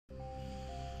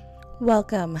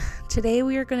Welcome. Today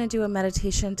we are going to do a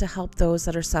meditation to help those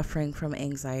that are suffering from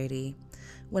anxiety.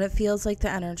 When it feels like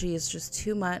the energy is just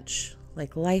too much,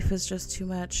 like life is just too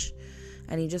much,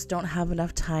 and you just don't have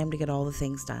enough time to get all the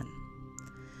things done.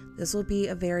 This will be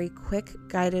a very quick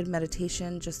guided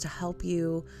meditation just to help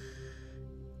you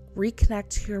reconnect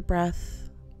to your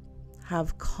breath,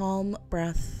 have calm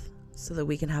breath so that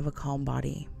we can have a calm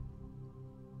body.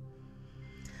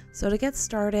 So to get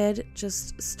started,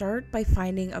 just start by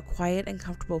finding a quiet and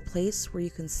comfortable place where you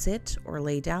can sit or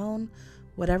lay down,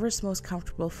 whatever's most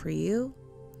comfortable for you.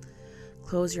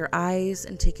 Close your eyes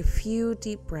and take a few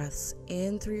deep breaths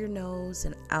in through your nose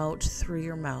and out through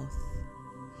your mouth.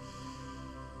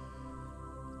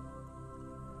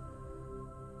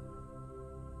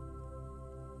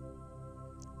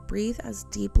 Breathe as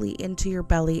deeply into your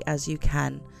belly as you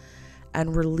can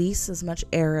and release as much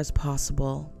air as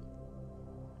possible.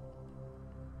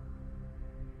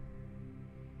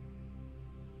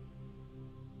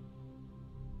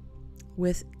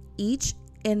 With each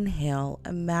inhale,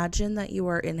 imagine that you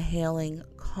are inhaling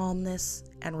calmness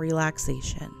and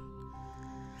relaxation.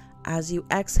 As you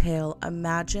exhale,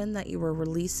 imagine that you are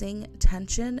releasing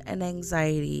tension and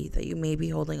anxiety that you may be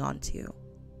holding on to.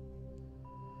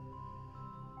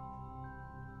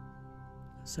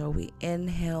 So we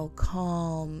inhale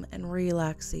calm and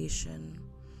relaxation,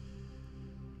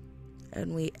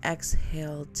 and we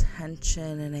exhale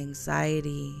tension and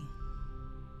anxiety.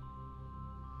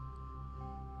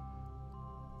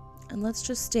 And let's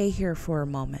just stay here for a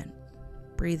moment,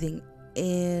 breathing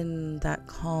in that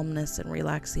calmness and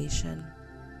relaxation,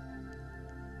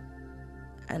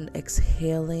 and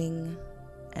exhaling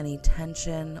any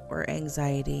tension or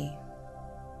anxiety.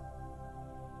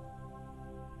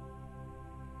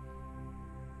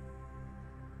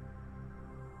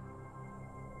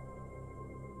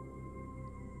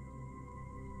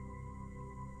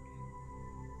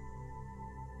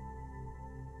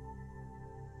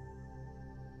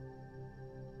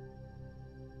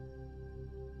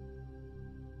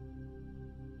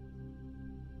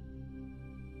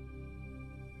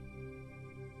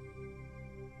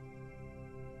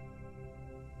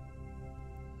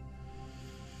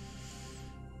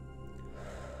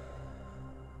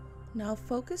 Now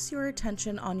focus your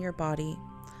attention on your body.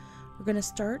 We're going to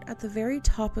start at the very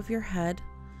top of your head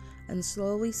and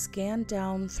slowly scan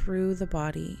down through the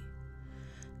body.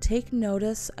 Take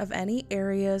notice of any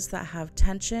areas that have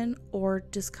tension or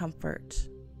discomfort.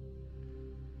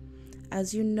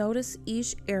 As you notice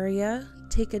each area,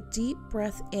 take a deep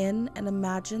breath in and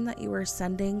imagine that you are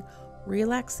sending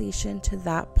relaxation to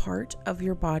that part of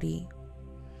your body.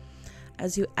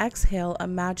 As you exhale,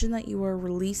 imagine that you are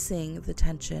releasing the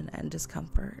tension and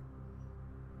discomfort.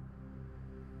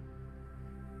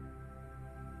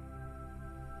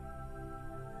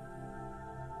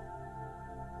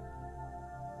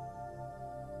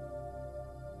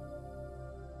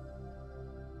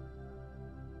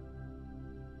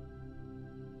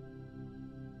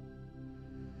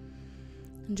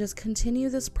 And just continue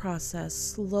this process,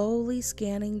 slowly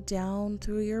scanning down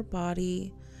through your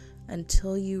body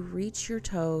until you reach your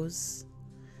toes.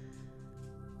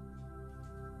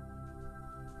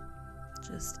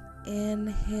 Just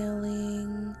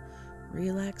inhaling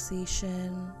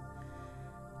relaxation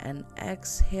and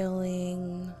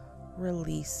exhaling,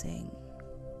 releasing.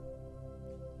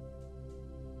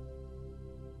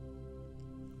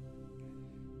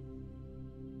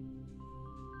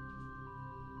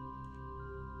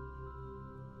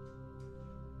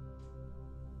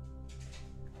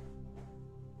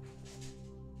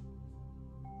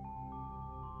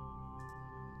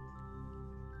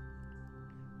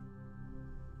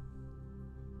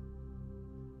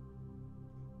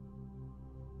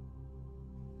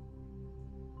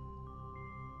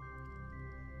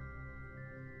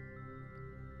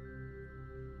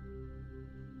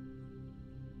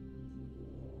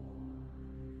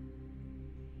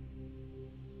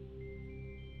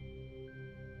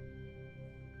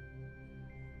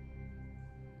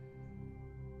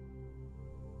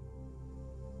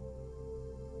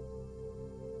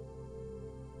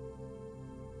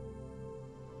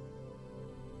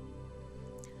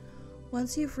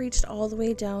 Once you've reached all the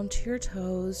way down to your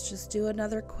toes, just do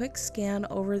another quick scan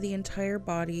over the entire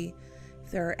body.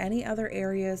 If there are any other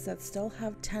areas that still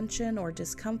have tension or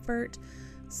discomfort,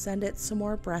 send it some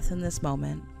more breath in this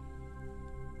moment.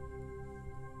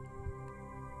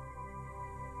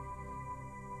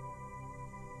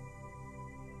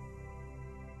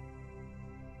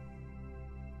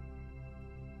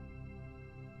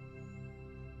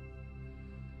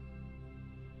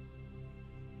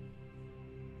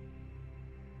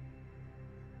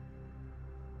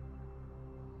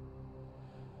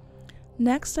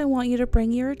 Next, I want you to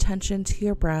bring your attention to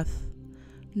your breath.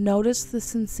 Notice the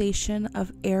sensation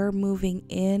of air moving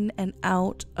in and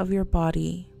out of your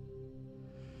body.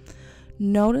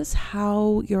 Notice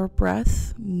how your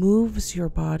breath moves your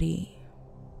body.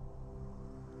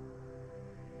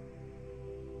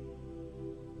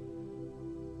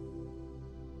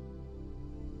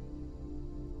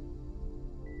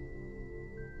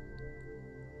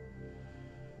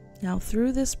 Now,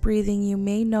 through this breathing, you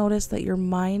may notice that your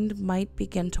mind might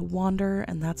begin to wander,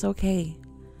 and that's okay.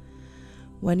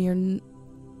 When you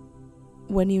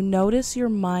notice your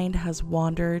mind has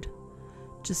wandered,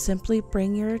 just simply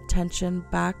bring your attention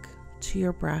back to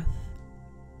your breath.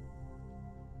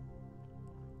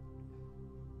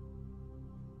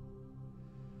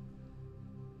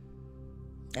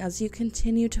 As you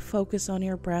continue to focus on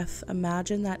your breath,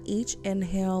 imagine that each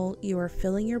inhale you are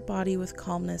filling your body with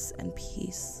calmness and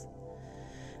peace.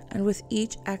 And with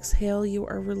each exhale, you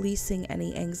are releasing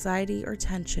any anxiety or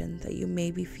tension that you may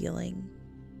be feeling.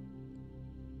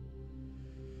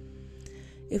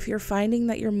 If you're finding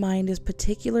that your mind is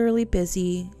particularly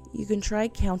busy, you can try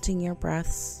counting your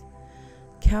breaths.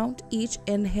 Count each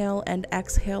inhale and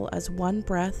exhale as one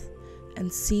breath and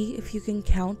see if you can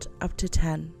count up to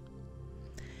 10.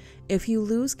 If you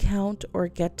lose count or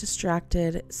get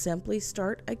distracted, simply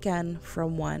start again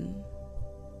from 1.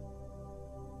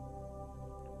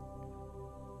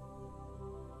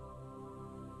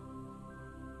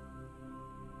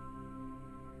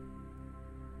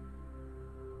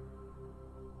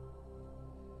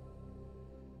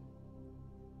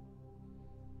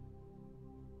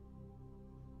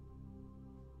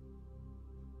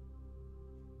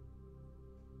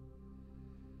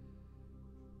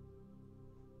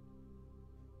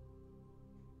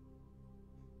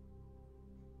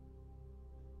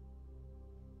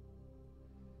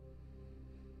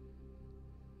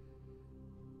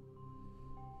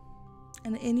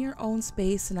 And in your own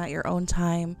space and at your own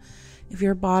time, if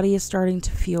your body is starting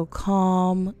to feel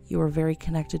calm, you are very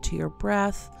connected to your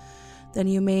breath, then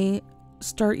you may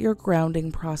start your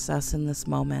grounding process in this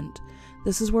moment.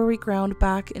 This is where we ground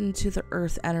back into the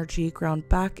earth energy, ground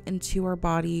back into our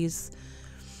bodies,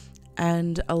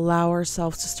 and allow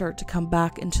ourselves to start to come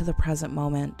back into the present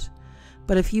moment.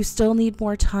 But if you still need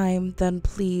more time, then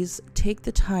please take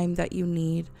the time that you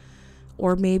need,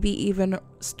 or maybe even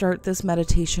start this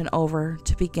meditation over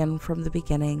to begin from the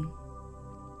beginning.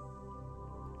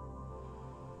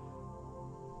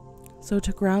 So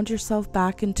to ground yourself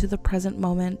back into the present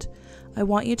moment, I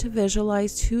want you to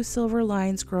visualize 2 silver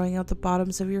lines growing out the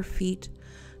bottoms of your feet,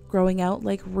 growing out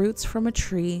like roots from a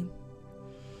tree,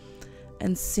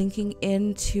 and sinking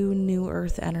into new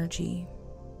earth energy,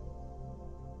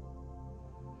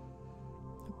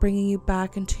 bringing you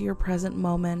back into your present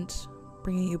moment,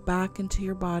 bringing you back into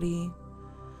your body,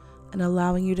 and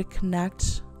allowing you to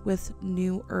connect with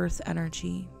new earth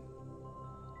energy.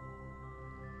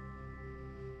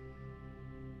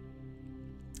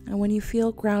 And when you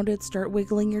feel grounded, start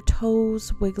wiggling your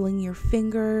toes, wiggling your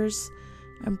fingers,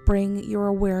 and bring your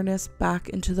awareness back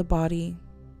into the body.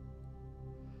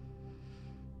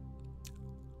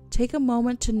 Take a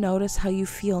moment to notice how you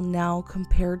feel now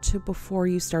compared to before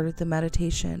you started the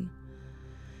meditation.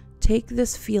 Take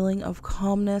this feeling of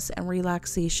calmness and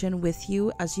relaxation with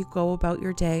you as you go about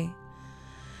your day.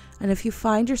 And if you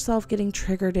find yourself getting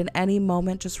triggered in any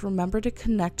moment, just remember to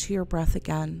connect to your breath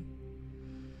again.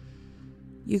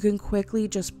 You can quickly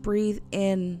just breathe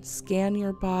in, scan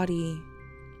your body,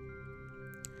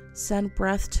 send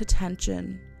breath to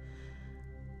tension.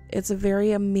 It's a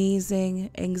very amazing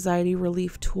anxiety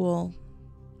relief tool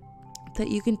that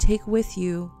you can take with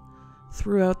you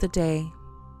throughout the day.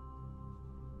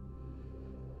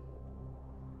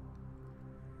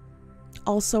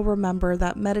 Also remember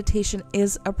that meditation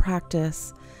is a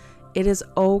practice. It is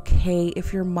okay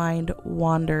if your mind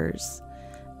wanders.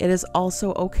 It is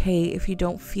also okay if you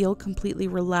don't feel completely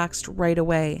relaxed right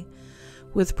away.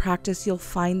 With practice, you'll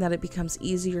find that it becomes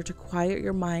easier to quiet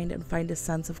your mind and find a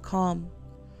sense of calm.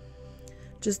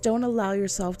 Just don't allow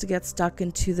yourself to get stuck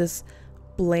into this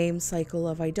blame cycle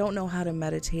of, I don't know how to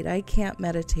meditate, I can't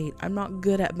meditate, I'm not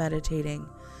good at meditating,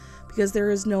 because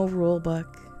there is no rule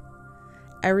book.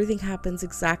 Everything happens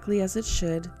exactly as it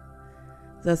should.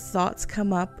 The thoughts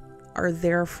come up are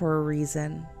there for a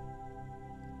reason.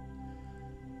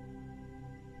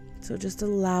 So just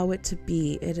allow it to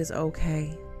be. It is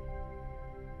okay.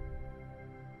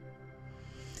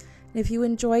 If you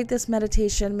enjoyed this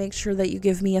meditation, make sure that you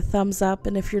give me a thumbs up.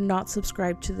 And if you're not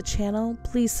subscribed to the channel,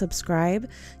 please subscribe.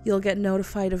 You'll get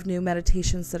notified of new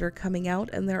meditations that are coming out,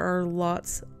 and there are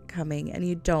lots coming, and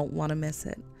you don't want to miss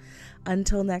it.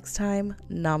 Until next time,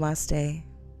 Namaste.